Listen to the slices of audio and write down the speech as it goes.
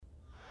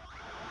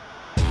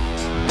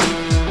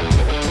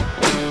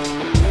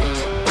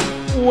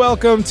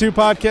Welcome to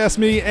Podcast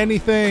Me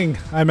Anything.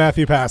 I'm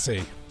Matthew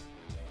Passy.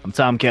 I'm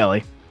Tom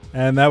Kelly.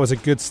 And that was a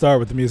good start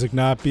with the music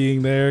not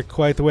being there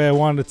quite the way I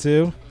wanted it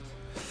to.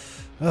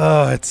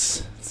 Oh,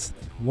 it's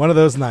one of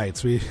those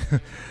nights. We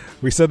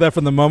said that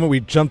from the moment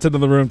we jumped into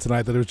the room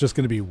tonight, that it was just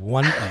going to be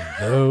one of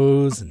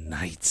those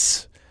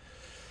nights.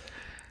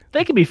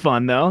 They can be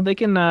fun, though. They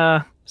can,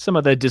 some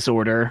of the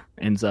disorder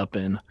ends up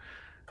in,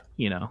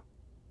 a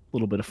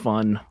little bit of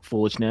fun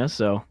foolishness.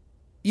 So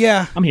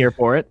yeah, I'm here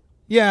for it.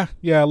 Yeah.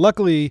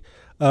 Luckily,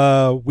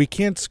 we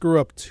can't screw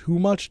up too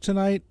much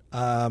tonight.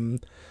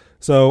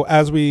 So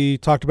as we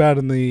talked about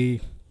in the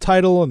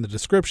title and the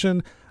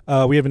description,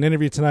 we have an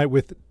interview tonight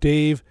with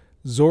Dave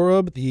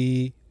Zorob,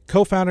 the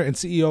co-founder and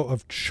CEO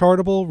of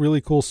Chartable, really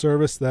cool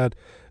service that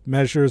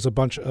measures a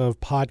bunch of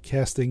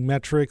podcasting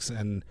metrics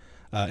and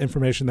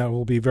information that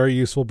will be very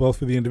useful both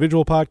for the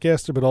individual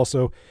podcaster, but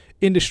also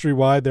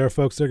industry-wide. There are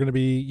folks that are going to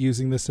be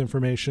using this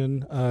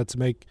information to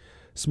make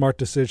smart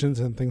decisions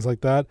and things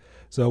like that.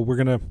 So we're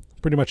going to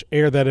pretty much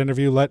air that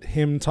interview, let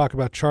him talk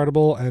about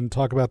Chartable and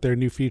talk about their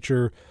new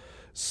feature,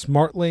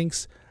 Smart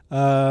Links.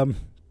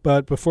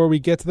 But before we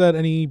get to that,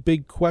 any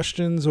big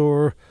questions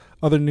or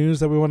other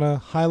news that we want to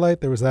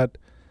highlight? There was that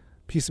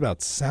piece about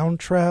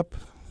Soundtrap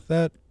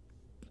that,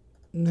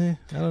 I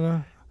don't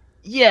know.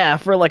 Yeah,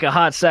 for like a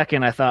hot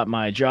second, I thought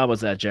my job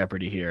was at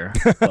jeopardy here.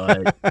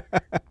 But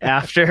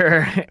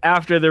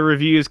after the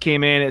reviews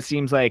came in, it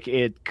seems like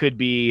it could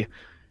be.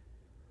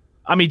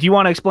 I mean, do you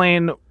want to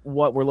explain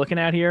what we're looking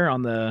at here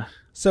on this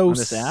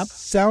app?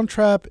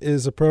 Soundtrap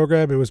is a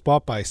program. It was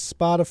bought by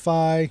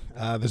Spotify.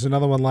 There's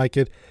another one like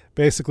it.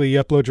 Basically,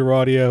 you upload your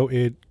audio.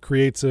 It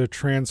creates a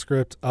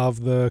transcript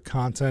of the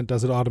content,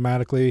 does it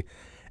automatically.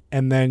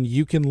 And then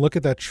you can look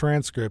at that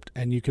transcript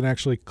and you can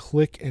actually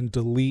click and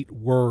delete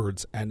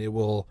words, and it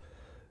will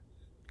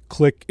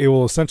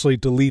essentially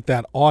delete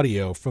that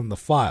audio from the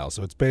file.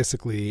 So it's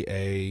basically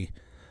a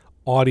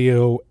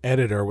audio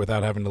editor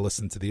without having to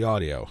listen to the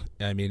audio.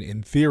 I mean,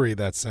 in theory,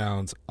 that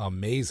sounds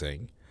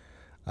amazing.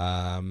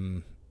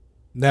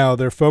 Now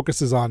their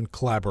focus is on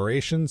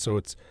collaboration.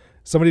 So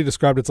somebody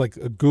described it's like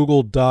a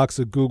Google Docs,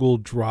 a Google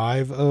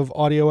Drive of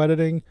audio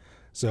editing.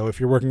 So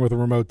if you're working with a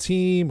remote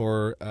team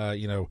or, where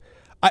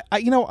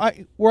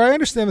I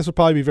understand this would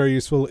probably be very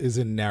useful is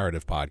in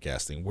narrative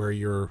podcasting, where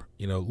you're,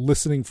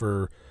 listening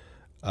for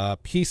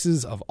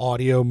pieces of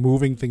audio,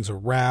 moving things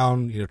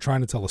around,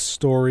 trying to tell a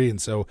story. And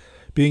so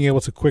being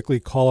able to quickly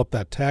call up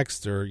that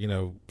text or,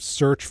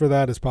 search for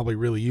that is probably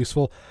really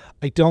useful.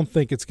 I don't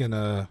think it's going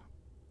to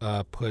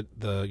put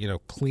the,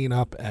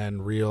 cleanup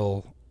and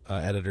real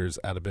editors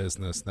out of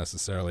business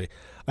necessarily.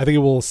 I think it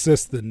will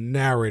assist the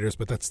narrators,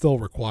 but that still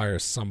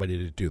requires somebody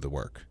to do the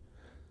work.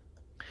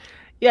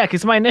 Yeah,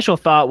 because my initial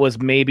thought was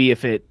maybe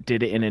if it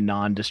did it in a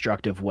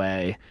non-destructive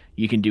way,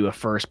 you can do a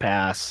first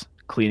pass,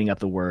 cleaning up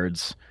the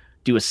words,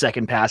 do a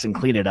second pass and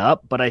clean it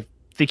up. But I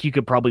think you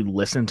could probably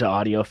listen to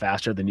audio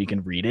faster than you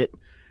can read it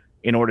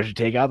in order to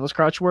take out those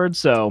crutch words.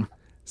 So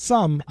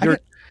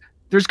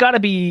there's got to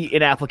be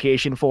an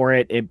application for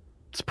it.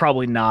 It's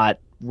probably not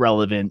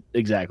relevant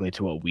exactly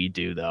to what we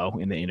do, though,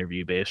 in the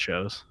interview-based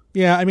shows.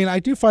 Yeah, I mean, I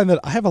do find that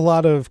I have a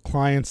lot of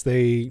clients,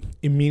 they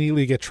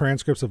immediately get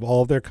transcripts of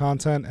all of their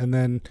content, and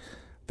then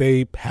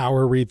they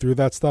power read through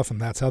that stuff, and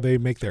that's how they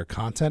make their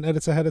content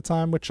edits ahead of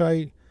time, which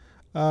I,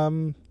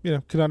 can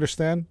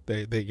understand.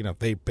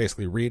 They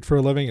basically read for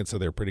a living, and so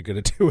they're pretty good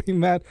at doing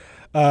that.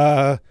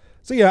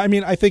 So yeah, I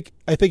mean, I think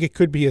it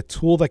could be a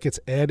tool that gets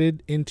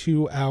added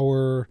into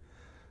our,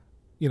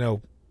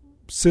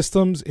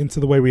 systems, into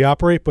the way we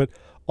operate, but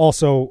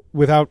also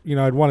without,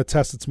 I'd want to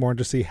test it some more and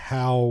just see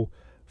how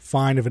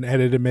fine of an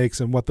edit it makes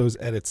and what those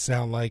edits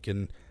sound like,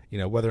 and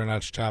whether or not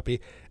it's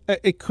choppy.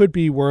 It could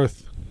be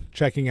worth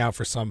checking out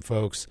for some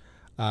folks,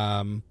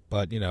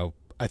 but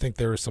I think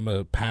there is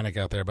some panic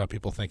out there about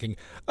people thinking,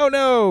 oh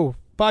no,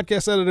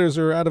 podcast editors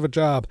are out of a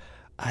job.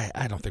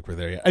 I don't think we're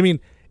there yet. I mean,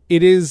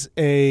 it is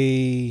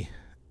a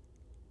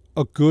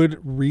good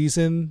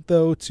reason,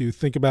 though, to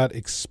think about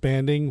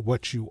expanding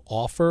what you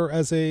offer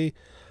as a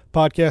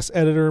podcast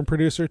editor and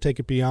producer, take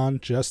it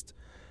beyond just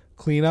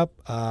cleanup.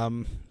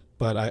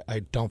 But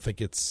I don't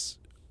think it's,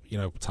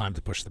 time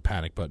to push the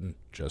panic button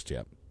just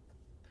yet.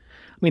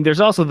 I mean,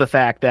 there's also the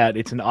fact that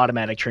it's an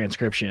automatic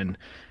transcription,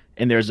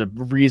 and there's a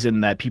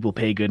reason that people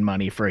pay good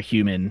money for a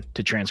human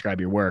to transcribe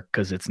your work,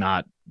 because it's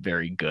not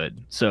very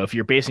good. So if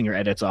you're basing your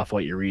edits off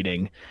what you're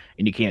reading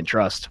and you can't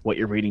trust what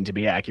you're reading to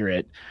be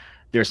accurate,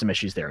 there's some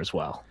issues there as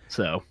well.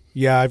 So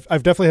yeah,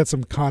 I've definitely had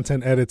some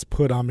content edits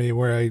put on me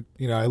where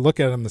I look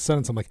at them, the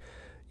sentence, I'm like,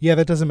 yeah,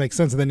 that doesn't make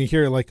sense. And then you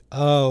hear it like,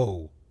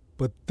 oh,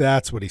 but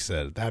that's what he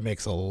said. That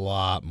makes a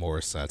lot more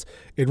sense.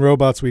 In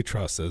Robots We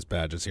Trust, says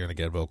Badges here in the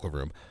Get Vocal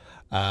Room.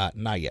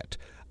 Not yet.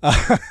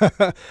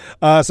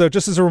 So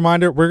just as a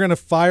reminder, we're going to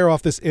fire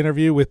off this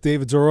interview with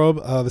David Zorob,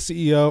 the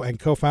CEO and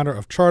co-founder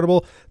of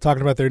Chartable,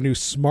 talking about their new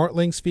Smart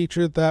Links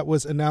feature that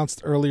was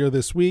announced earlier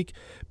this week.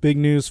 Big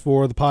news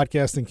for the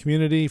podcasting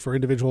community, for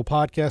individual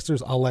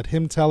podcasters. I'll let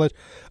him tell it.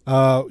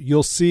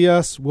 You'll see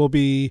us. We'll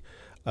be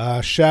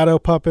shadow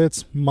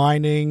puppets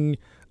mining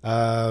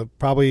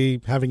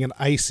probably having an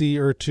icy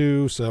or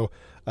two. So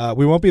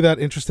we won't be that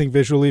interesting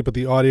visually, but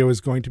the audio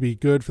is going to be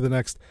good for the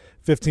next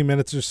 15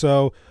 minutes or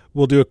so.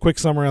 We'll do a quick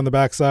summary on the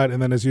backside,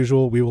 and then as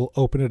usual, we will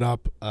open it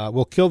up.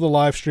 We'll kill the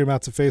live stream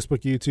out to Facebook,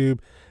 YouTube,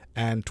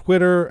 and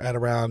Twitter at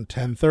around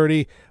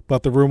 10:30,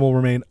 but the room will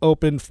remain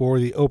open for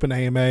the open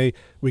AMA.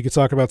 We could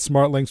talk about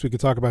smart links, we could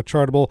talk about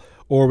Chartable,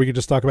 or we could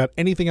just talk about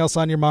anything else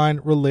on your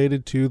mind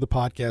related to the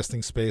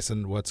podcasting space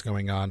and what's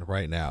going on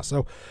right now.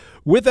 So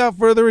without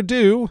further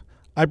ado,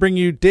 I bring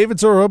you David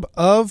Zorob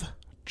of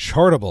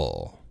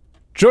Chartable.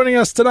 Joining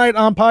us tonight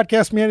on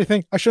Podcast Me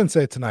Anything. I shouldn't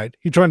say it tonight.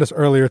 He joined us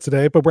earlier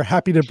today, but we're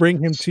happy to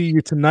bring him to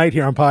you tonight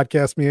here on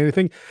Podcast Me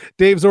Anything.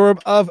 Dave Zorob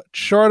of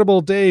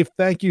Chartable. Dave,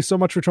 thank you so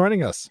much for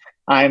joining us.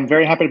 I'm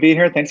very happy to be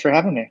here. Thanks for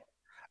having me.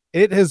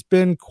 It has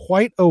been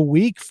quite a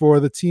week for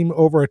the team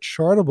over at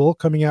Chartable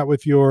coming out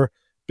with your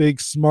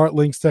big Smart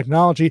Links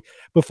technology.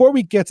 Before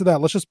we get to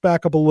that, let's just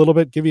back up a little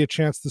bit, give you a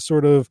chance to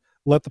sort of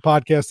let the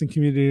podcasting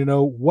community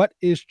know what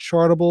is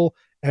Chartable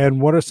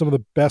and what are some of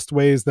the best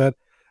ways that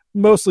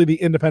mostly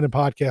the independent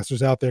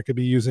podcasters out there could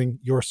be using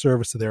your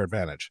service to their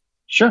advantage.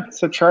 Sure.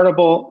 So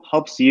Chartable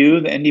helps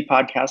you, the indie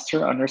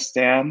podcaster,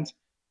 understand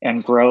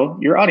and grow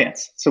your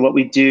audience. So what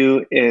we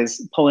do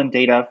is pull in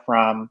data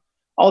from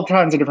all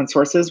kinds of different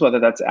sources, whether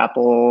that's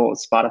Apple,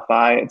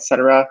 Spotify,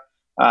 etc.,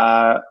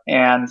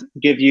 and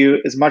give you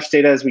as much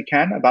data as we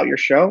can about your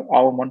show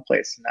all in one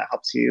place. And that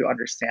helps you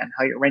understand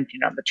how you're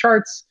ranking on the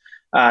charts.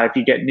 If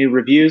you get new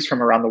reviews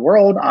from around the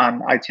world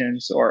on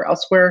iTunes or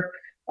elsewhere,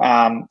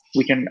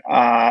 we can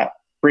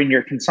bring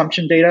your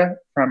consumption data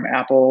from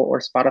Apple or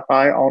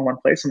Spotify all in one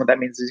place. And what that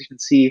means is you can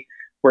see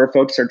where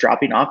folks are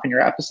dropping off in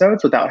your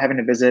episodes without having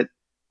to visit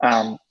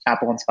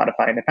Apple and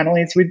Spotify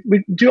independently. So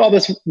we do all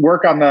this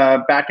work on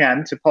the back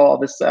end to pull all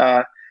this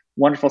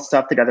wonderful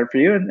stuff together for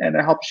you, and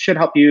it should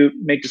help you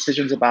make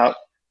decisions about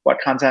what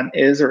content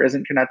is or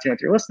isn't connecting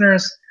with your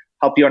listeners,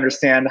 help you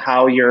understand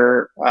how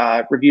your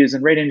reviews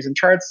and ratings and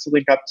charts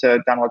link up to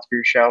downloads for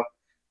your show.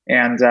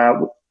 And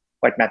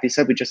like Matthew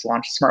said, we just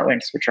launched Smart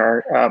Links, which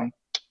are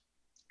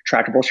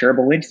trackable,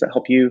 shareable links that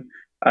help you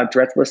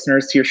direct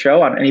listeners to your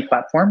show on any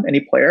platform,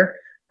 any player.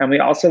 And we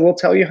also will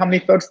tell you how many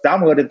folks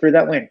downloaded through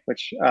that link,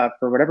 which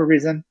for whatever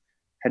reason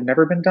had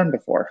never been done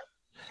before.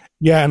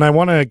 Yeah, and I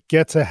want to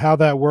get to how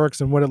that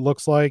works and what it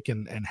looks like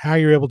and how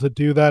you're able to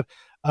do that.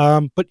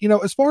 But,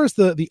 as far as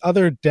the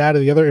other data,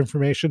 the other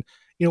information,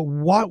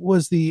 what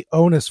was the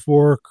onus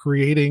for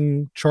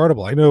creating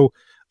Chartable? I know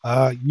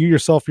you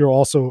yourself, you're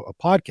also a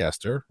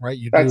podcaster, right?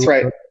 That's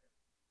right.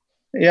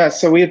 Yeah,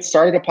 so we had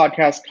started a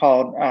podcast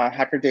called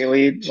Hacker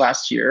Daily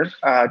last year,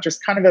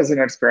 just kind of as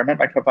an experiment.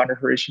 My co-founder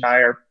Harish and I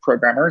are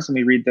programmers, and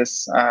we read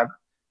this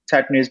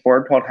tech news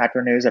board called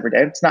Hacker News every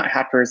day. It's not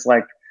hackers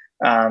like,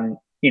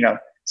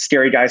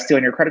 scary guys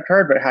stealing your credit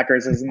card, but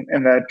hackers is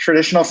in the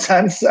traditional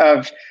sense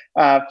of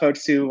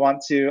folks who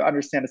want to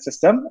understand a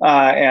system.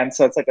 And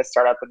so it's like a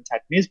startup and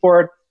tech news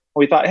board.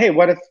 We thought, hey,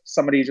 what if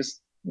somebody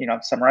just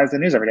summarize the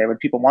news every day? Would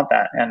people want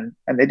that? And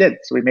they did.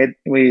 So we made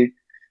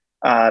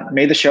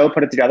the show,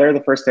 put it together.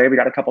 The first day we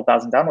got a couple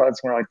thousand downloads.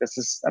 We're like, this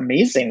is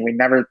amazing. We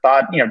never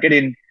thought,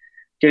 getting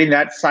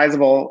that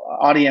sizable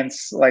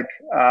audience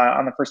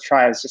on the first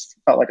try just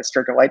felt like a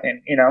stroke of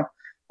lightning,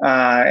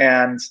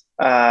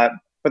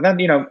 but then,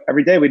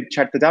 every day we'd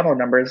check the download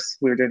numbers.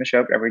 We were doing the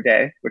show every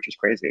day, which is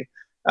crazy.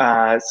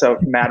 So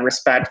mad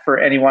respect for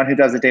anyone who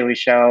does a daily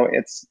show.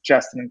 It's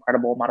just an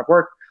incredible amount of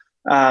work.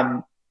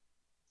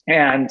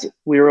 And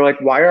we were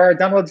like, why are our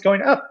downloads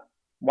going up?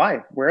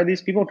 Why? Where are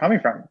these people coming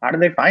from? How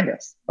did they find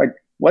us?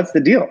 What's the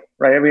deal?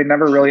 Right? We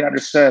never really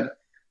understood,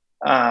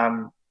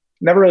 never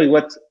really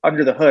looked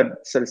under the hood,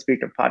 so to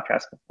speak, of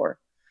podcasts before.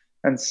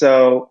 And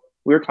so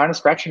we were kind of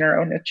scratching our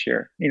own itch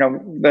here.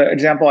 The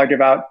example I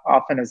give out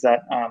often is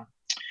that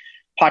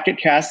Pocket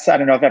Casts, I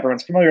don't know if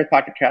everyone's familiar with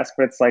Pocket Casts,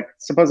 but it's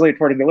supposedly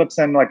according to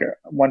Libsyn,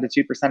 1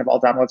 to 2% of all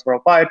downloads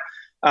worldwide.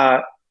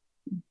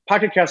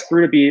 Pocket Casts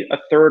grew to be a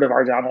third of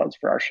our downloads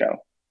for our show,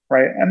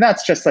 right? And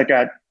that's just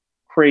a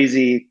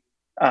crazy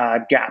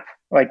gap.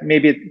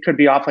 Maybe it could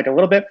be off a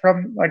little bit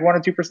from 1 or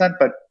 2%,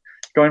 but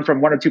going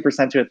from 1 or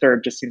 2% to a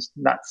third just seems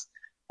nuts.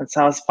 And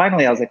so I was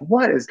like,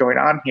 what is going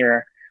on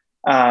here?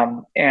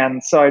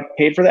 And so I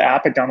paid for the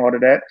app, I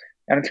downloaded it,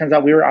 and it turns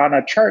out we were on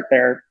a chart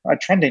there, a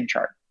trending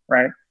chart,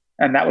 right?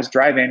 And that was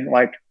driving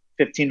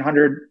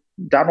 1,500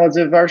 downloads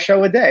of our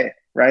show a day,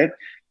 right?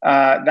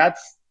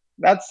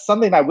 That's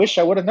something I wish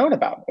I would have known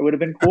about. It would have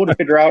been cool to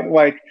figure out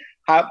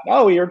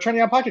you're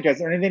trending on Pocket Cast.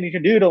 Is there anything you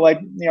can do to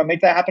make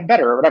that happen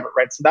better or whatever,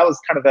 right? So that was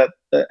kind of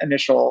the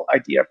initial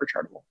idea for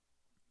Chartable.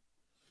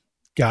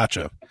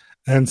 Gotcha.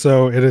 And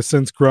so it has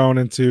since grown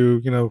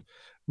into,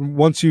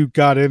 once you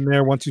got in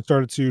there, once you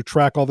started to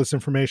track all this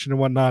information and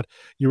whatnot,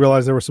 you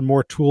realized there were some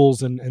more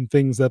tools and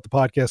things that the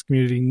podcast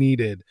community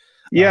needed.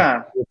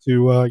 Yeah.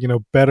 To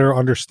better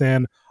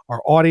understand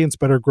our audience,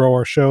 better grow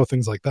our show,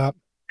 things like that.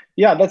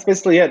 Yeah, that's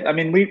basically it. I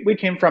mean, we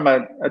came from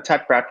a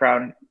tech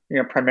background,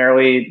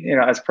 primarily,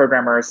 as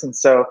programmers. And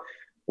so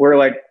we're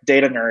like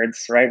data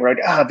nerds, right? We're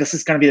like, this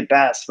is going to be the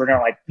best. We're going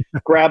to like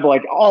grab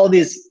like all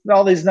these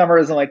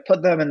numbers and like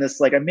put them in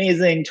this like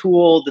amazing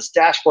tool, this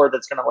dashboard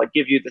that's going to like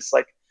give you this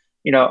like,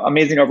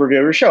 amazing overview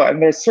of your show.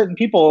 And there's certain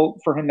people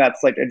for whom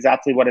that's like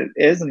exactly what it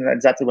is and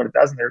exactly what it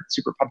does. And they're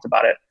super pumped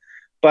about it.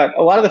 But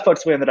a lot of the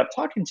folks we ended up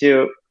talking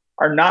to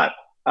are not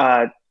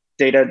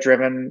data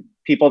driven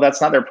people. That's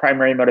not their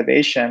primary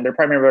motivation. Their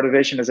primary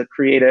motivation is a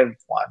creative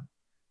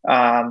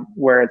one,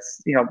 where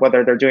it's,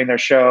 whether they're doing their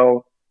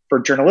show for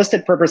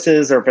journalistic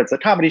purposes or if it's a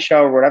comedy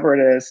show or whatever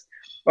it is,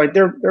 like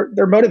they're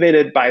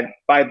motivated by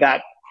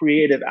that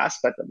creative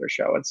aspect of their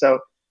show. And so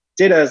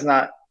data is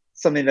not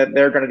something that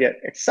they're going to get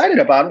excited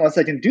about unless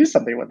they can do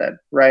something with it,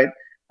 right?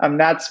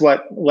 That's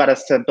what led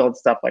us to build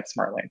stuff like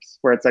Smart Links,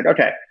 where it's like,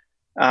 okay,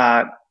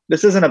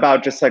 this isn't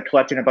about just like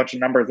collecting a bunch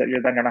of numbers that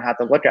you're then going to have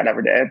to look at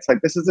every day. It's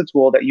like, this is a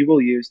tool that you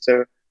will use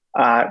to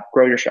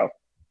grow your show,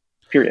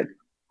 period.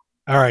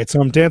 All right. So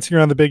I'm dancing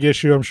around the big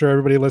issue. I'm sure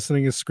everybody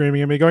listening is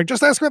screaming at me going,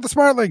 just ask about the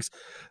Smart Links.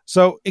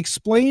 So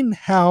explain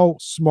how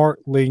Smart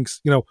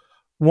Links,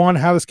 one,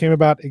 how this came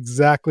about,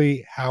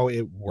 exactly how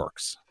it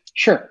works.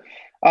 Sure.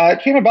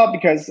 It came about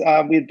because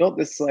we had built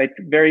this like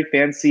very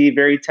fancy,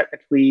 very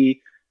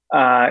technically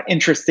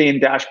interesting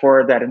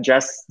dashboard that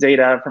ingests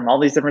data from all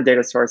these different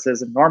data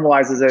sources and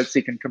normalizes it so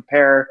you can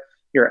compare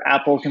your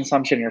Apple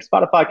consumption, your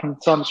Spotify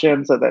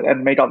consumption,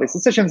 and make all these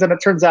decisions. And it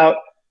turns out,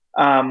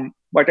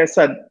 like I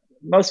said,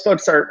 most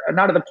folks are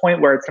not at the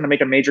point where it's going to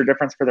make a major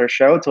difference for their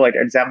show to like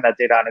examine that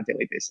data on a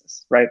daily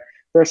basis, right?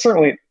 There are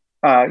certainly,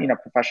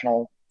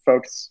 professional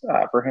folks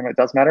for whom it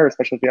does matter,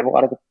 especially if you have a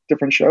lot of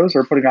different shows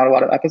or putting out a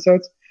lot of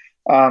episodes,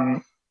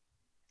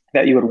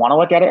 that you would want to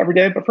look at it every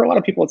day. But for a lot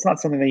of people, it's not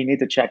something that you need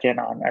to check in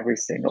on every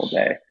single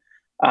day.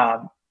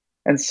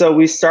 And so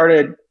we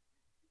started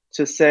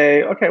to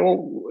say, okay,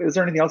 well, is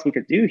there anything else we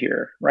could do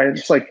here, right?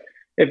 It's like,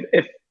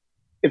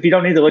 if you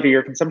don't need to look at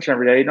your consumption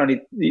every day, you don't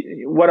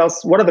need, what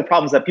else? What are the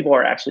problems that people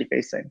are actually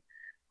facing?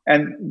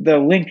 And the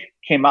link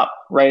came up,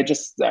 right?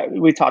 Just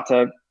we talk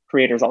to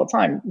creators all the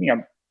time,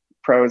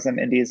 pros and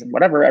indies and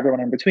whatever,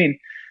 everyone in between.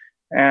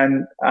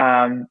 And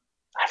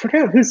I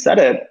forget who said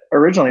it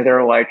originally. They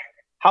were like,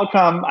 how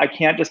come I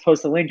can't just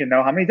post a link and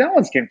know how many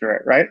downloads came through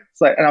it, right?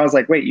 It's like, and I was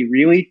like, wait, you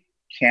really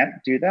can't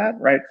do that,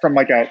 right? From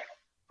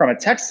a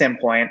tech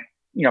standpoint,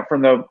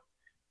 from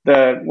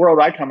the world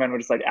I come in,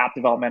 which is like app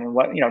development and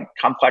what,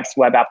 complex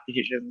web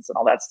applications and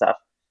all that stuff.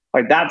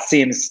 Like that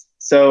seems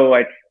so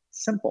like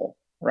simple,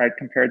 right?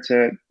 Compared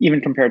to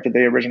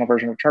the original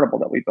version of Chartable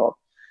that we built.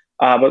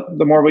 But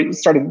the more we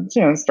started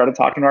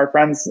talking to our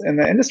friends in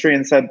the industry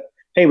and said,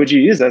 hey, would you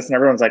use this? And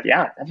everyone's like,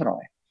 yeah,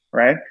 definitely,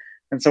 right?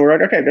 And so we're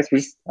like, okay,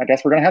 I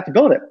guess we're going to have to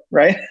build it,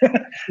 right?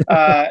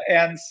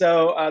 And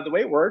so the way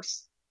it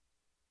works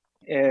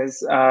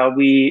is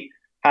we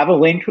have a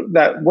link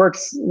that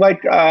works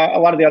like a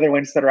lot of the other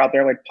links that are out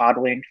there, like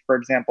Podlink, for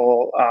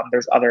example.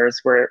 There's others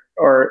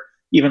or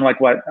even like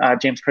what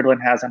James Cridlin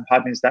has on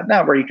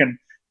podnews.net, where you can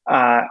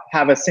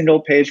have a single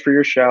page for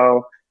your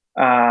show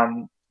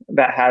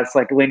that has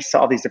like links to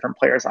all these different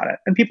players on it.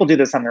 And people do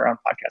this on their own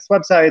podcast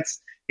websites.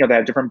 They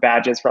have different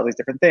badges for all these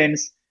different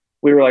things.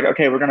 We were like,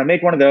 okay, we're going to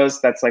make one of those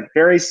that's like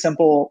very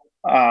simple.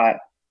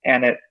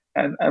 And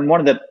one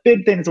of the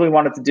big things that we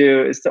wanted to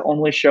do is to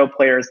only show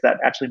players that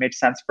actually make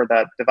sense for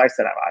the device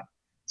that I'm on.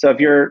 So if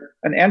you're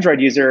an Android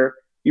user,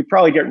 you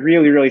probably get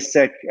really, really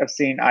sick of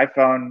seeing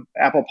iPhone,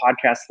 Apple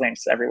Podcast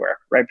links everywhere,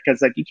 right?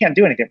 Because like you can't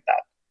do anything with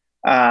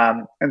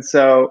that. And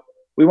so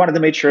we wanted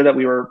to make sure that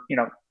we were,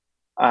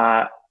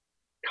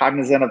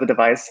 cognizant of the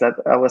device that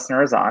a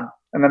listener is on.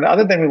 And then the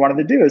other thing we wanted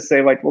to do is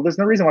say like, well, there's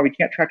no reason why we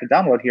can't track a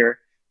download here.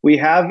 We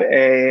have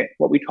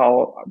what we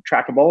call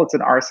trackable. It's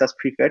an RSS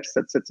prefix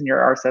that sits in your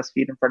RSS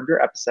feed in front of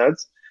your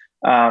episodes.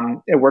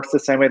 It works the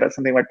same way that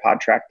something like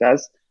Podtrac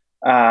does,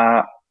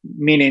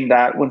 meaning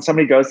that when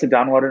somebody goes to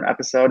download an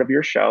episode of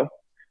your show,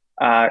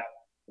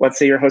 let's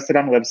say you're hosted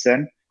on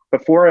Libsyn,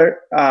 before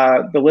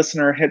the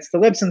listener hits the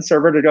Libsyn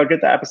server to go get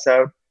the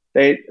episode,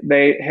 they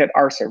hit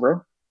our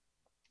server,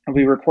 and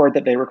we record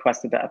that they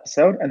requested the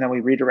episode, and then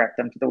we redirect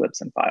them to the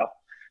Libsyn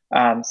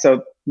file.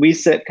 So we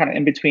sit kind of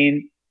in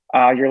between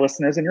your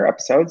listeners and your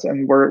episodes,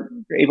 and we're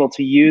able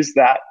to use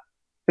that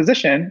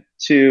position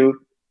to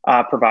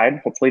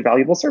provide hopefully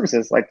valuable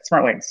services like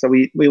Smart Links. So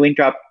we link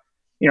up,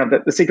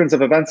 the sequence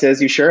of events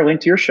is you share a link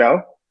to your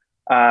show,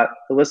 the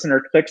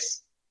listener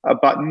clicks a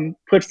button,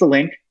 clicks the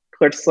link,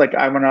 clicks like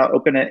I want to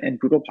open it in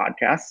Google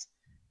Podcasts,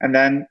 and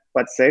then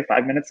let's say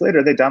 5 minutes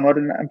later they download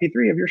an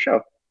MP3 of your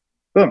show.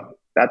 Boom.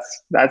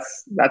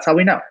 That's how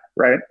we know,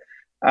 right?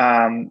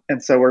 And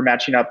so we're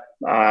matching up,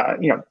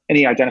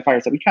 any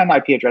identifiers that we can,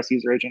 IP address,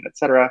 user agent, et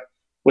cetera,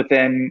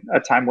 within a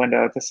time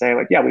window to say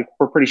like, yeah,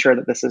 we're pretty sure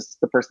that this is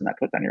the person that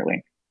clicked on your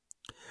link.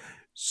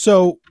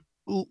 So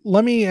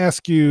let me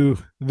ask you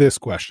this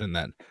question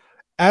then.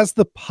 As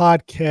the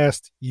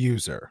podcast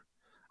user,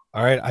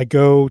 all right, I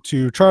go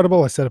to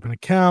Chartable, I set up an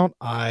account,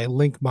 I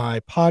link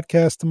my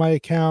podcast to my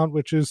account,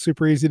 which is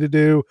super easy to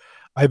do.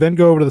 I then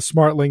go over to the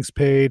Smart Links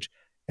page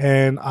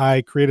and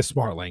I create a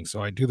Smart Link.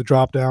 So I do the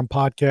drop down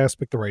podcast,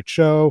 pick the right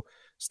show,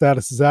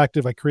 status is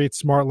active. I create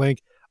Smart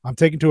Link. I'm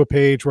taken to a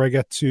page where I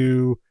get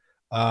to,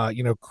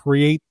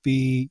 create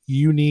the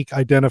unique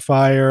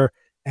identifier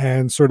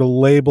and sort of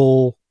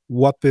label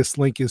what this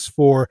link is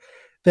for.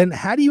 Then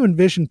how do you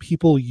envision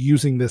people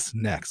using this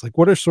next? Like,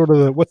 what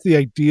are what's the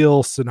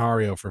ideal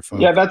scenario for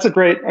folks? Yeah, that's a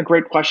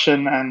great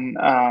question.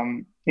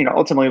 And,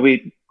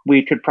 ultimately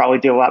we could probably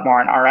do a lot more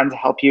on our end to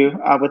help you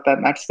with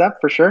that next step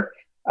for sure.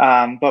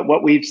 But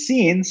what we've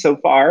seen so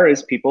far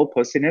is people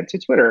posting it to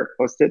Twitter,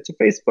 post it to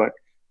Facebook,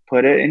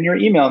 put it in your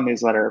email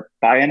newsletter,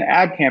 buy an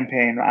ad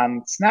campaign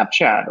on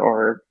Snapchat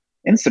or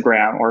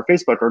Instagram or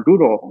Facebook or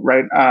Google,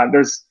 right?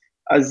 There's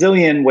a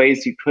zillion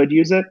ways you could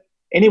use it.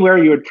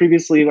 Anywhere you would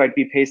previously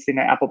be pasting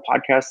an Apple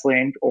Podcast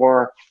link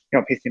or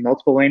pasting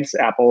multiple links,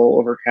 Apple,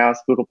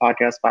 Overcast, Google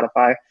Podcast,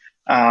 Spotify,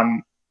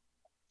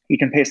 you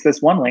can paste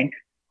this one link,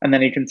 and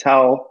then you can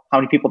tell how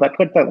many people that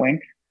clicked that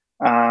link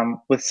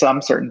with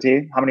some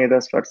certainty, how many of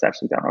those folks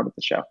actually downloaded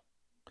the show.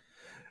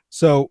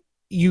 So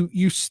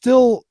you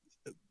still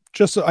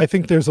I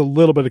think there's a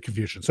little bit of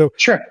confusion. So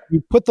sure,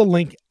 you put the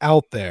link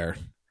out there.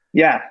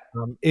 Yeah.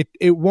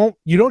 It won't,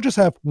 you don't just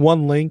have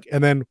one link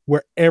and then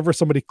wherever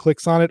somebody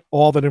clicks on it,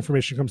 all that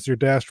information comes to your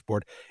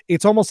dashboard.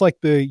 It's almost like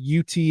the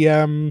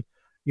UTM,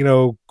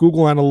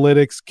 Google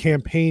Analytics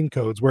campaign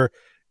codes where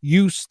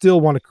you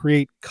still want to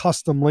create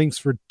custom links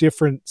for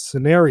different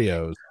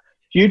scenarios.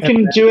 You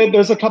can do it.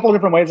 There's a couple of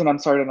different ways, and I'm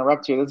sorry to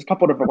interrupt you. There's a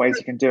couple of different ways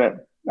you can do it.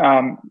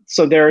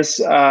 So there's,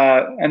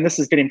 and this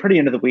is getting pretty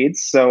into the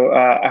weeds. So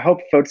I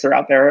hope folks are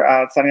out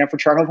there signing up for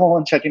Chartable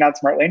and checking out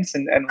Smart Links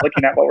and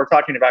looking at what we're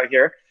talking about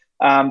here.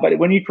 But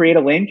when you create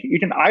a link, you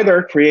can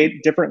either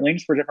create different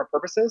links for different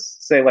purposes.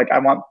 Say I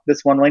want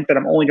this one link that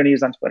I'm only going to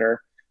use on Twitter,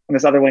 and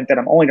this other link that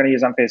I'm only going to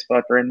use on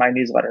Facebook or in my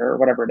newsletter or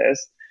whatever it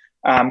is.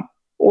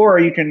 Or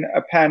you can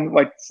append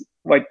like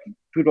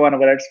Google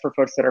Analytics, for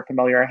folks that are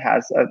familiar,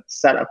 has a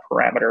set of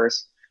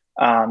parameters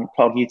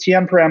called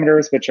UTM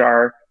parameters, which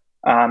are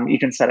you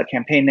can set a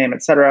campaign name,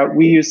 etc.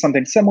 We use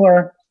something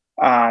similar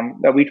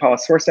that we call a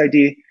source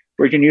ID,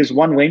 where you can use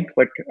one link,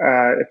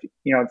 if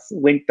it's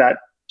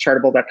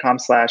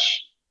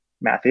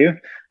link.chartable.com/Matthew,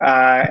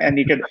 and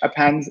you could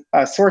append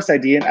a source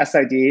ID and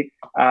SID,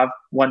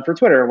 one for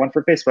Twitter, one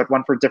for Facebook,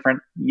 one for different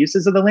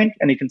uses of the link,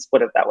 and you can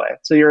split it that way.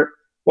 So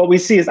what we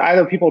see is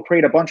either people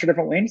create a bunch of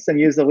different links and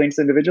use the links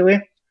individually,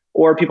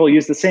 or people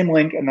use the same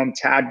link and then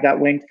tag that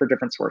link for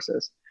different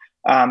sources.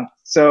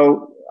 It's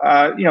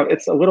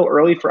a little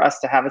early for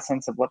us to have a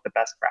sense of what the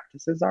best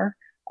practices are,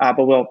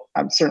 but we'll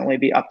certainly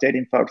be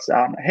updating folks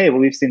on, hey, well,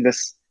 we've seen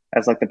this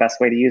as the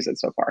best way to use it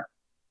so far.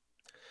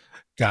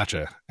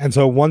 Gotcha. And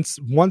so once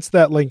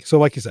that link, so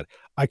like you said,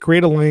 I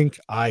create a link,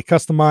 I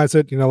customize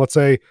it. Let's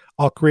say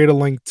I'll create a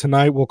link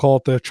tonight. We'll call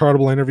it the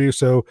Chartable interview.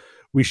 So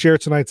we share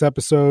tonight's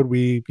episode.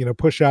 We,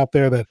 push out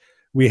there that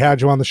we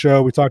had you on the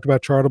show. We talked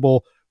about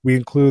Chartable. We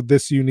include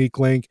this unique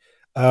link.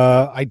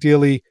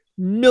 Ideally,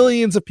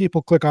 millions of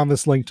people click on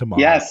this link tomorrow.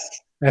 Yes.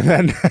 And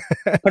then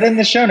put it in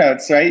the show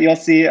notes, right? You'll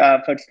see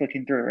folks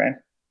clicking through,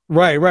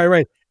 right?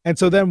 Right. And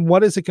so then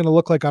what is it going to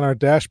look like on our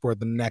dashboard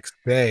the next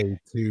day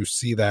to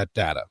see that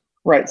data?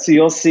 Right. So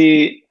you'll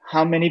see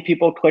how many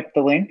people clicked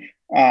the link.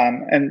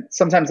 And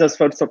sometimes those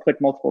folks will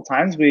click multiple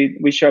times.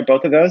 We show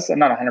both of those. I'm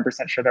not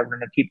 100% sure that we're going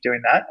to keep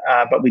doing that,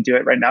 but we do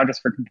it right now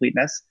just for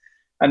completeness.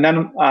 And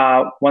then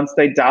once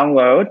they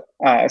download,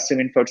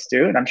 assuming folks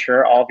do, and I'm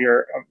sure all of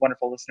your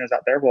wonderful listeners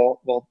out there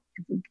will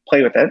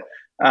play with it,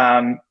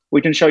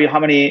 we can show you how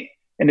many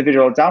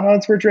individual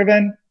downloads were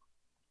driven.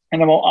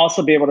 And then we'll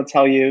also be able to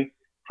tell you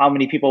how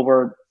many people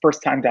were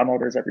first-time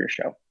downloaders of your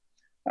show,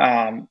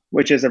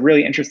 which is a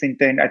really interesting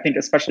thing, I think,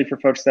 especially for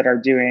folks that are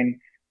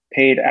doing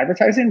paid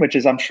advertising, which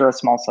is, I'm sure, a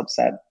small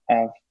subset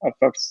of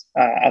folks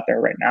out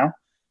there right now.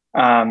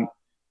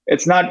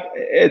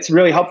 It's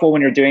really helpful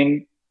when you're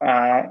doing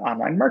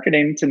online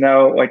marketing to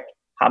know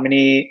how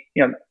many,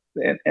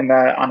 in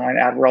the online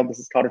ad world, this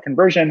is called a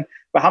conversion,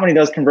 but how many of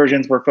those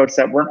conversions were folks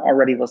that weren't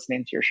already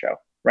listening to your show,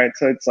 right?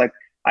 So it's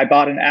I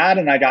bought an ad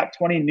and I got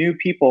 20 new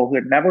people who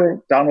had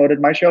never downloaded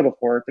my show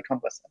before to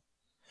come listen.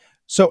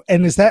 So,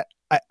 and is that,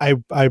 I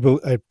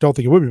don't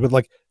think it would be,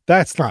 but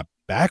that's not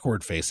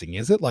backward facing,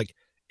 is it?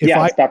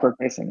 It's backward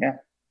facing, yeah.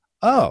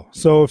 Oh,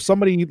 so if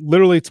somebody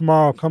literally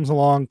tomorrow comes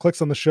along,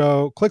 clicks on the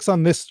show, clicks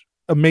on this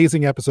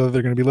amazing episode that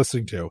they're going to be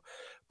listening to,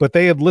 but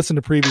they had listened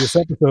to previous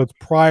episodes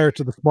prior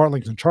to the Smart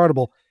Links and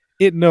Chartable,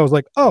 it knows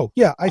oh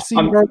yeah, I see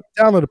you already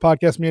downloaded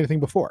Podcast Me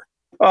Anything before.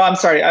 Oh, I'm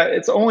sorry.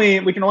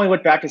 We can only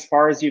look back as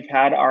far as you've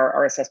had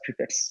our RSS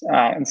prefix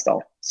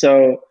installed.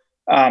 So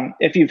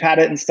if you've had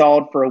it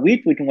installed for a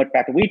week, we can look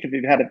back a week. If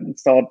you've had it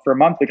installed for a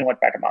month, we can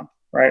look back a month,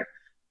 right?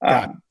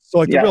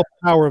 So the real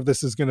power of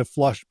this is going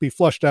to be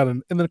flushed out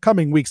in the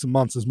coming weeks and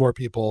months as more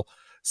people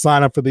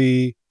sign up for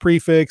the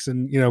prefix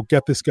and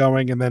get this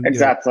going, and then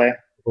exactly.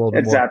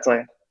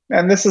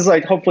 And this is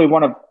hopefully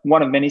one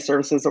of many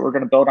services that we're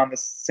going to build on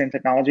this same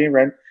technology,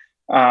 right?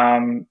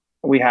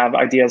 We have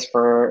ideas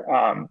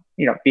for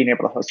being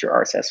able to host your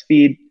RSS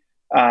feed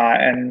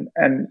and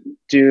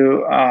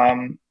do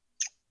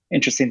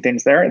interesting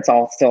things there. It's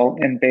all still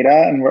in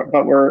beta,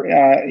 but we're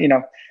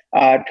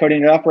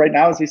coding it up right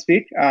now as we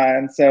speak.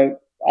 And so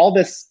all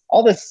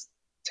this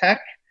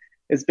tech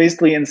is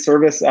basically in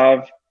service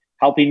of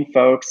helping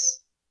folks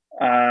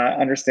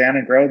understand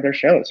and grow their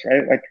shows,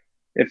 right? Like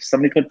if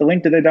somebody clicked the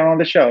link, did they download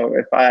the show?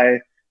 If I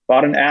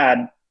bought an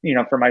ad,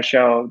 for my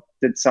show,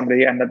 did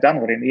somebody end up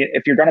downloading?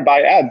 If you're going to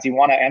buy ads, you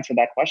want to answer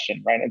that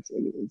question, right? It's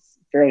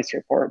fairly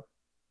straightforward.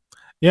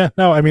 Yeah,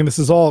 no, I mean, this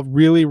is all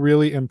really,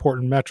 really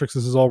important metrics.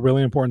 This is all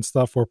really important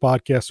stuff for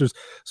podcasters,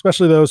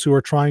 especially those who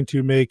are trying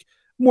to make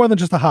more than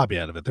just a hobby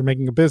out of it. They're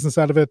making a business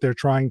out of it. They're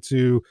trying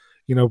to,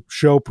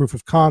 show proof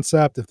of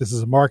concept, if this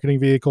is a marketing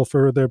vehicle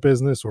for their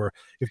business, or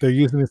if they're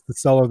using this to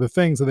sell other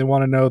things, and they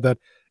want to know that,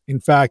 in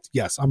fact,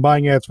 yes, I'm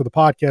buying ads for the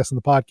podcast, and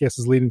the podcast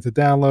is leading to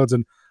downloads,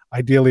 and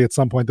ideally at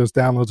some point those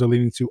downloads are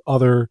leading to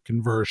other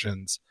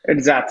conversions.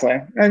 Exactly.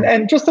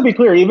 And just to be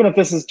clear, even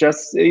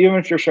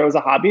if your show is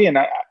a hobby, and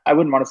I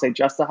wouldn't want to say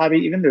just a hobby,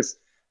 even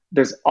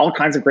there's all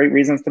kinds of great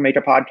reasons to make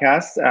a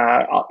podcast,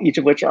 each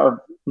of which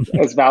are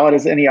as valid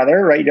as any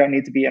other, right? You don't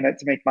need to be in it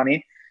to make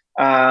money.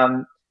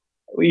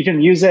 You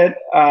can use it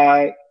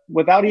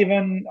without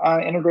even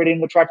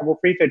integrating the trackable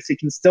prefix. You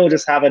can still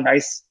just have a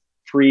nice,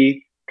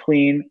 free,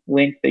 clean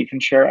link that you can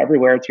share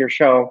everywhere to your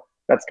show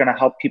that's going to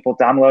help people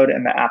download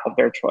in the app of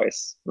their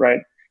choice, right?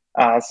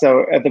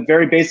 So at the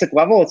very basic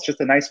level, it's just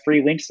a nice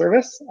free link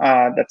service.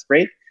 That's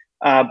great.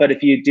 But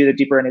if you do the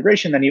deeper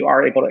integration, then you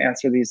are able to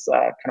answer these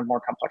kind of more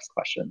complex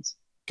questions.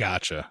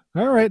 Gotcha.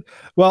 All right.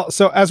 Well,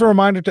 so as a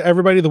reminder to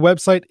everybody, the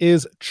website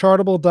is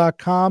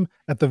chartable.com.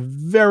 At the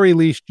very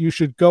least, you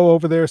should go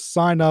over there,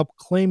 sign up,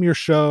 claim your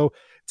show,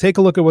 take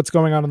a look at what's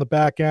going on in the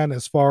back end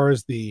as far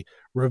as the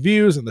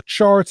reviews and the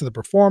charts and the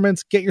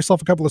performance. Get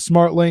yourself a couple of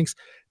smart links.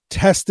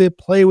 Test it,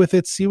 play with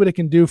it, see what it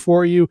can do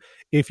for you.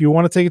 If you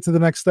want to take it to the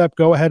next step,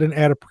 go ahead and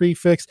add a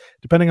prefix.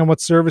 Depending on what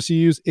service you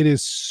use, it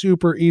is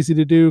super easy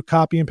to do.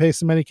 Copy and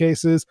paste in many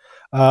cases.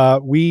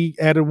 We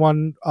added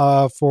one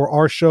for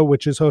our show,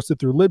 which is hosted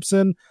through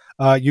Libsyn.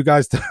 You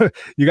guys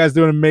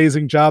do an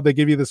amazing job. They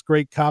give you this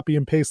great copy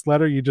and paste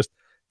letter. You just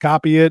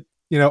copy it,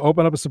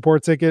 open up a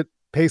support ticket,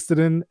 paste it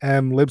in,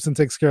 and Libsyn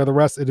takes care of the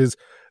rest. It is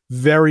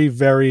very,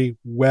 very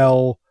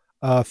well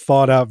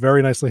thought out,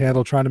 very nicely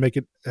handled, trying to make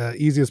it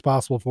easy as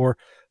possible for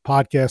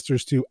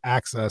podcasters to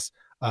access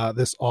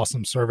this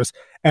awesome service.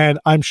 And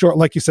I'm sure,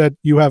 like you said,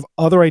 you have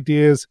other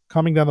ideas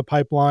coming down the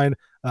pipeline.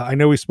 I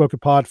know we spoke at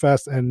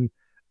PodFest, and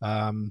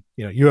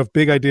you have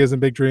big ideas and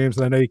big dreams,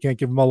 and I know you can't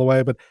give them all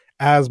away, but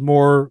as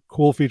more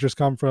cool features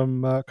come out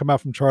from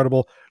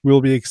Chartable, we will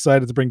be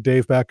excited to bring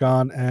Dave back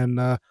on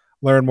and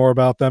learn more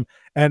about them.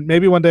 And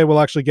maybe one day we'll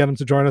actually get him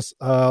to join us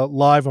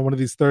live on one of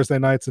these Thursday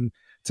nights and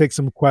take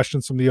some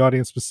questions from the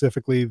audience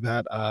specifically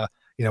that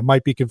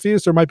might be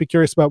confused or might be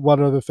curious about what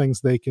other things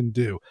they can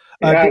do.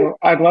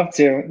 I'd love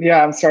to.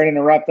 Yeah, I'm sorry to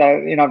interrupt.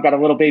 I've got a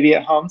little baby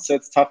at home, so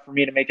it's tough for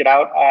me to make it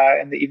out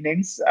in the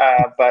evenings.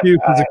 But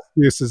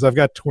excuses. I've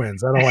got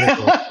twins. I don't want to.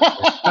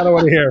 I don't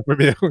want to hear it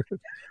from you.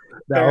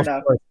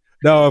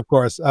 No, of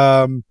course.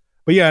 But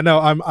yeah, no,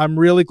 I'm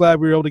really glad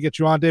we were able to get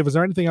you on, Dave. Was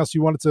there anything else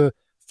you wanted to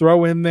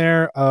throw in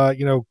there?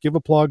 Give a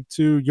plug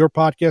to your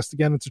podcast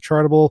again and to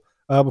Chartable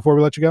before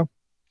we let you go.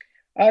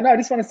 No, I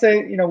just want to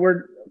say,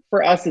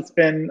 for us, it's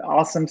been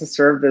awesome to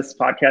serve this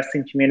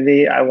podcasting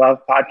community. I love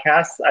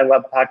podcasts. I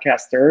love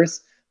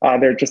podcasters.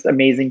 They're just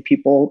amazing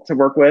people to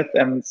work with.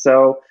 And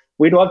so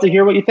we'd love to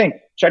hear what you think.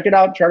 Check it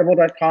out,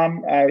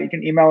 chartable.com. You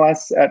can email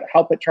us at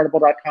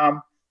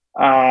help@chartable.com.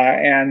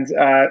 And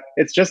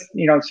it's just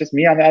me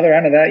on the other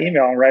end of that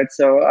email, right?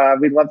 So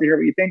we'd love to hear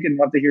what you think and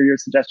love to hear your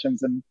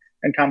suggestions and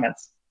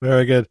comments.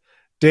 Very good.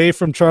 Dave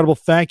from Chartable,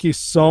 thank you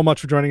so much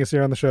for joining us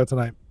here on the show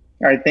tonight.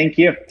 All right. Thank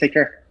you. Take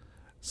care.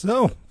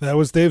 So that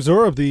was Dave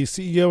Zorob, the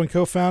CEO and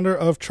co-founder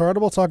of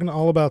Chartable, talking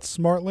all about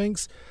smart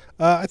links.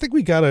 I think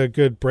we got a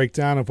good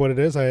breakdown of what it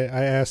is. I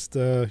asked,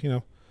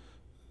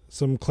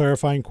 some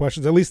clarifying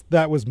questions. At least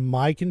that was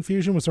my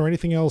confusion. Was there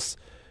anything else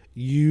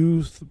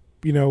you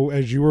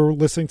as you were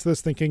listening to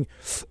this thinking,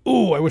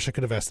 oh, I wish I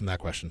could have asked him that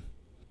question?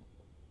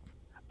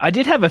 I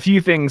did have a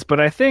few things, but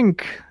I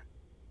think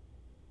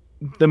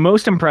the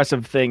most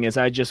impressive thing is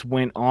I just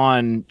went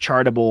on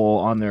Chartable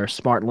on their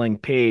Smart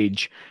Link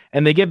page,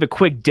 and they give a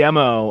quick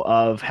demo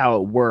of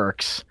how it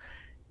works.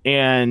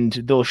 And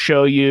they'll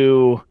show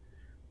you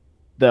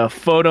the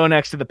photo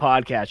next to the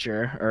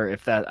podcatcher, or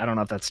I don't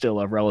know if that's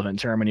still a relevant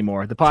term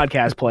anymore, the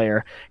podcast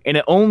player. And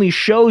it only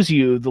shows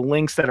you the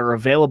links that are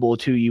available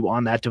to you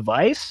on that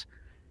device.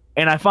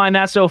 And I find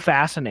that so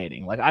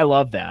fascinating. Like, I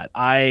love that.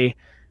 I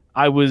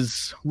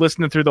was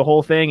listening through the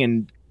whole thing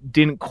and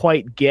didn't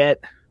quite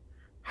get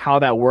how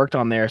that worked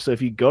on there. So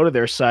if you go to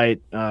their site,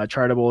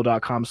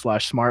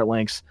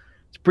 chartable.com/smartlinks,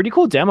 it's a pretty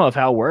cool demo of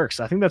how it works.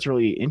 I think that's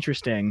really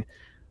interesting.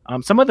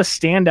 Some of the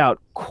standout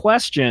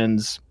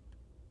questions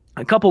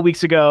a couple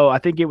weeks ago, I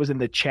think it was in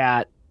the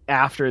chat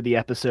after the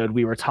episode,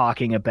 we were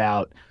talking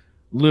about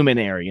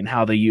Luminary and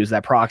how they use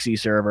that proxy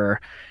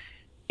server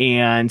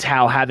and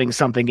how having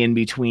something in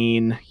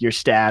between your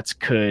stats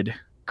could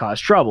cause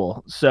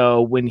trouble.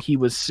 So when he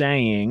was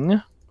saying,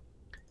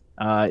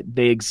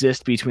 they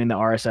exist between the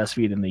RSS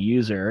feed and the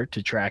user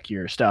to track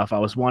your stuff. I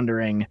was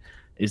wondering,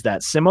 is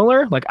that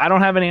similar? Like, I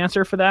don't have an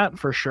answer for that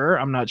for sure.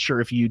 I'm not sure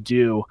if you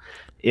do.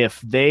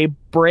 If they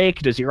break,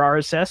 does your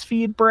RSS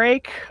feed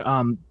break?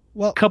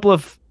 Well, a couple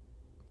of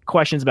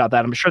questions about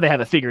that. I'm sure they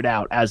have it figured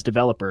out as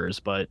developers,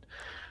 but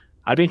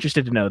I'd be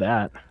interested to know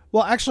that.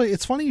 Well, actually,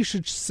 it's funny you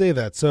should say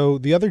that. So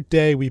the other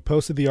day we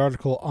posted the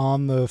article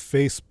on the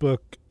Facebook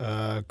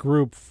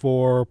group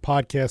for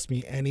Podcast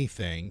Me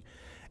Anything,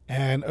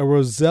 and a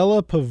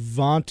Rosella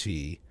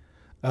Pavanti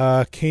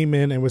came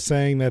in and was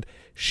saying that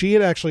she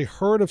had actually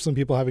heard of some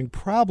people having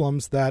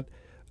problems that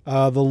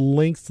the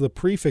links, the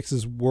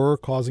prefixes were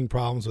causing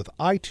problems with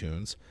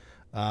iTunes.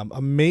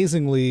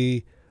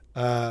 Amazingly,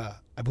 I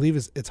believe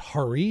it's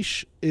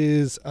Harish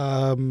is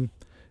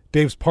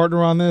Dave's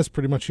partner on this,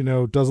 pretty much,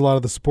 does a lot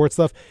of the support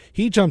stuff.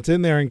 He jumped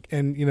in there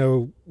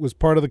and was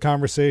part of the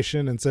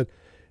conversation and said,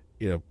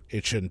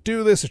 it shouldn't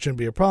do this. It shouldn't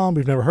be a problem.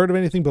 We've never heard of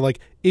anything, but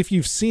if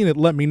you've seen it,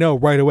 let me know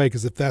right away.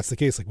 Cause if that's the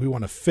case, we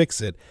want to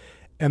fix it.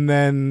 And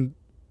then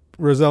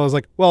Rosella's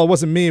like, well, it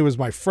wasn't me, it was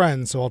my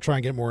friend. So I'll try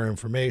and get more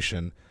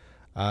information.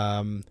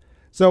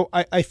 So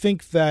I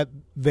think that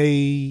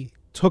they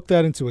took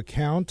that into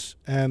account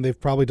and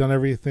they've probably done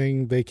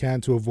everything they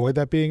can to avoid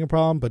that being a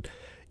problem. But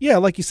yeah,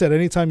 like you said,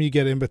 anytime you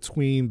get in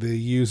between the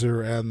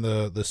user and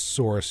the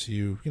source,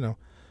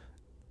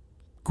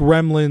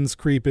 gremlins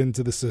creep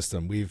into the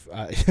system. We've,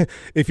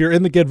 if you're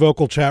in the Get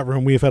Vocal chat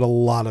room, we've had a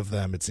lot of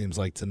them, it seems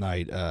like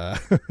tonight,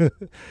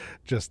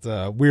 just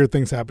weird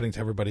things happening to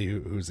everybody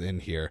who's in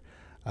here.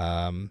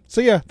 So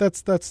yeah,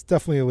 that's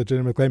definitely a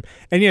legitimate claim.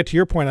 And yeah, to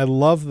your point, I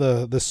love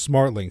the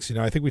smart links.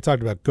 I think we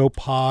talked about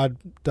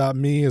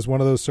GoPod.me is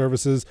one of those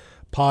services.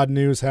 Pod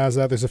News has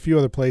that. There's a few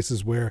other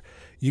places where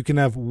you can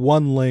have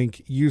one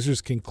link,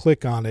 users can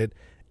click on it,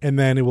 and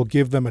then it will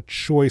give them a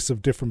choice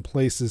of different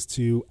places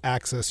to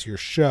access your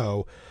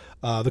show.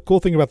 The cool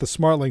thing about the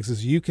smart links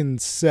is you can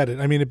set it.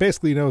 I mean, it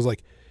basically knows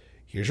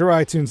here's your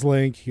iTunes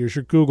link, here's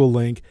your Google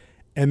link,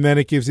 and then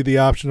it gives you the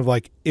option of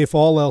if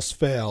all else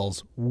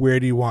fails, where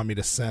do you want me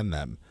to send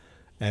them?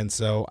 And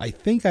so I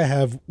think I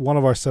have one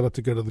of our set up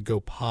to go to the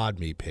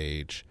GoPodMe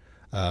page,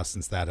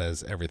 since that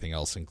has everything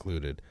else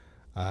included.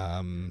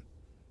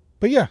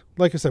 But yeah,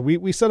 like I said,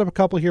 we set up a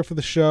couple here for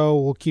the show.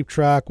 We'll keep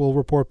track. We'll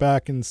report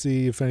back and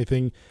see if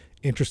anything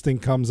interesting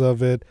comes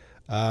of it.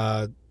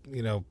 Now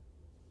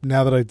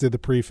that I did the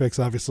prefix,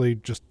 obviously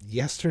just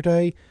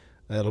yesterday,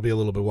 it'll be a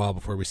little bit while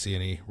before we see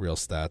any real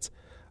stats.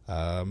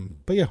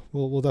 But yeah,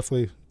 we'll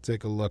definitely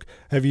take a look.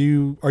 Are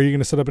you going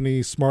to set up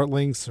any smart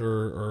links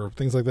or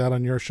things like that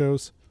on your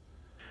shows?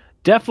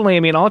 Definitely.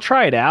 I mean, I'll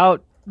try it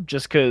out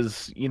just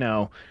because,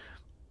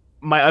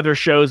 my other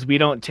shows we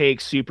don't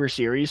take super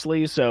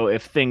seriously. So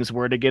if things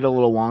were to get a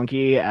little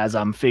wonky as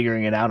I'm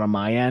figuring it out on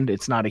my end,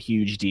 it's not a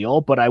huge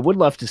deal, but I would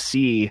love to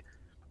see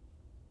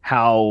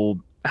how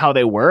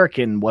they work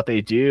and what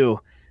they do.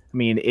 I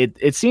mean,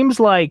 it seems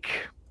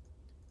like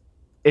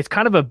it's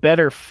kind of a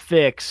better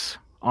fix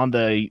on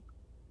the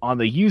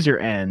user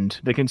end,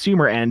 the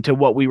consumer end, to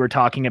what we were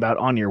talking about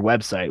on your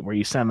website, where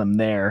you send them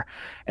there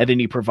and then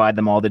you provide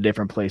them all the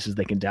different places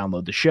they can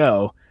download the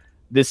show.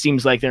 This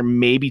seems like they're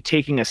maybe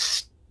taking a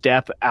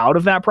step out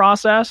of that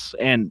process,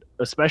 and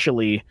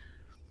especially,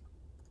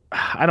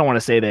 I don't want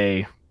to say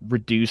they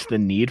reduce the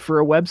need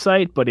for a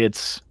website, but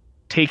it's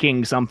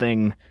taking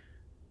something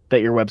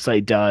that your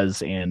website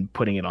does and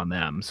putting it on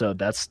them. So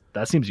that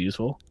seems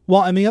useful.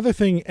 Well, and the other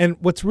thing, and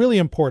what's really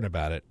important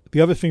about it,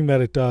 the other thing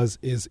that it does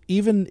is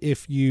even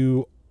if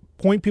you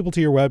point people to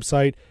your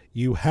website,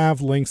 you have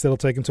links that'll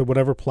take them to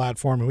whatever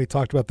platform, and we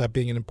talked about that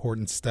being an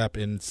important step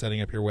in setting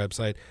up your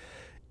website.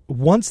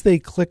 Once they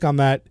click on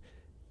that,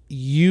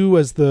 you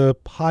as the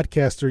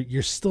podcaster,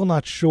 you're still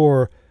not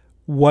sure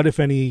what, if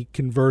any,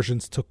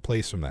 conversions took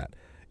place from that.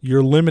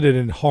 You're limited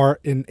in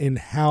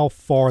how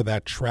far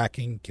that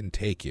tracking can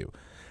take you.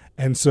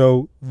 And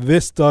so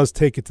this does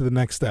take it to the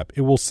next step.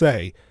 It will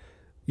say,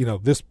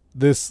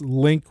 this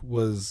link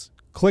was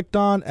clicked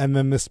on and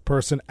then this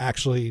person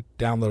actually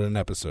downloaded an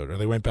episode, or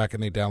they went back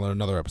and they downloaded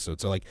another episode.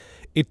 So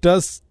it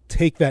does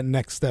take that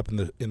next step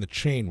in the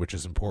chain, which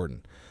is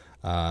important.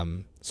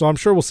 So I'm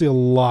sure we'll see a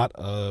lot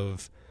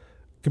of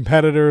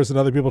competitors and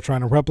other people trying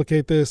to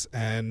replicate this,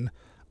 and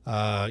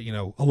a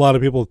lot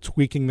of people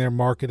tweaking their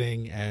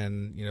marketing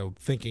and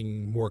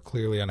thinking more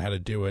clearly on how to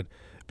do it,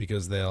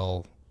 because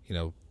they'll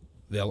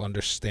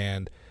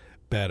understand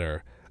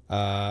better.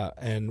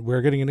 And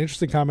we're getting an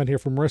interesting comment here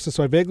from Marissa.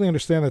 So I vaguely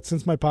understand that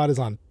since my pod is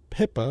on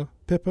Pipa,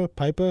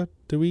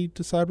 do we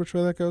decide which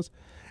way that goes?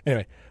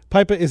 Anyway,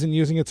 Pipa isn't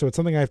using it, so it's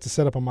something I have to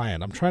set up on my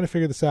end. I'm trying to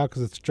figure this out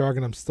because it's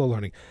jargon I'm still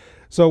learning.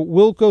 So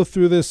we'll go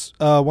through this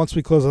once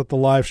we close out the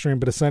live stream,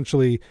 but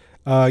essentially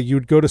you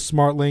would go to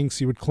Smart Links,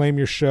 you would claim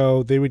your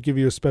show, they would give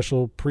you a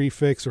special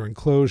prefix or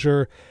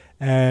enclosure,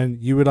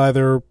 and you would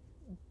either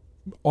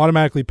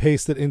automatically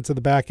paste it into the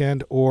back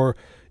end, or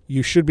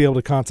you should be able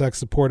to contact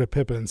support at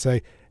Pippa and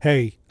say,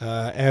 hey,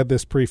 add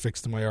this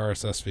prefix to my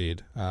RSS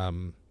feed.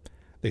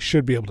 They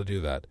should be able to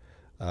do that.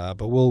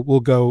 But we'll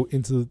go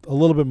into a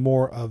little bit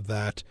more of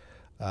that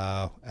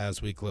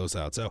as we close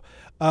out. So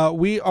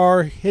we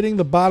are hitting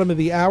the bottom of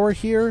the hour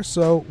here.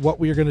 So what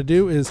we are going to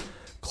do is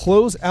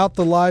close out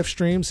the live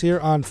streams here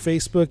on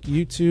Facebook,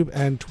 YouTube,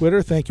 and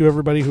Twitter. Thank you,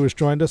 everybody who has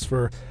joined us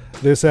for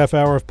this half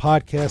hour of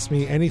Podcast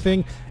Me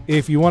Anything.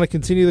 If you want to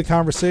continue the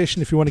conversation,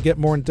 if you want to get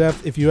more in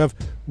depth, if you have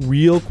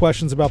real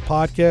questions about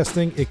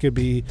podcasting, it could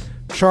be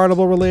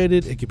Chartable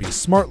related, it could be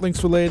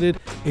SmartLinks related,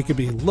 it could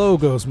be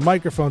logos,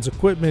 microphones,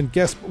 equipment,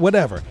 guests,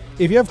 whatever.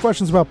 If you have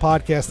questions about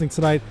podcasting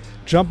tonight,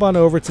 jump on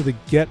over to the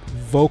Get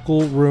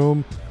Vocal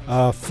Room.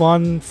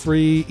 Fun,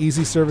 free,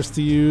 easy service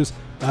to use.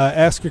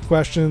 Ask your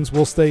questions.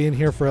 We'll stay in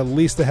here for at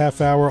least a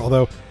half hour,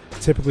 although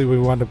typically we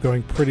wind up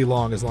going pretty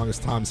long as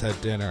Tom's had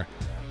dinner.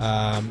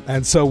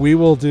 And so we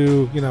will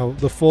do,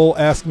 the full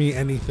Ask Me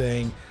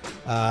Anything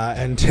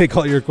and take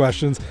all your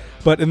questions.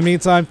 But in the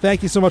meantime,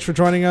 thank you so much for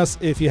joining us.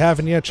 If you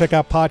haven't yet, check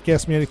out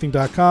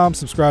podcastmeanything.com,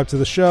 subscribe to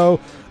the show,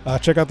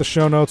 check out the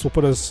show notes. We'll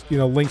put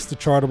links to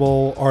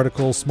Chartable,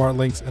 articles,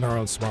 SmartLinks, and our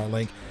own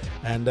SmartLink.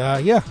 And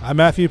I'm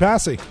Matthew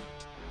Passy.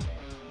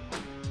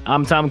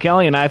 I'm Tom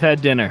Kelly, and I've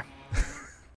had dinner.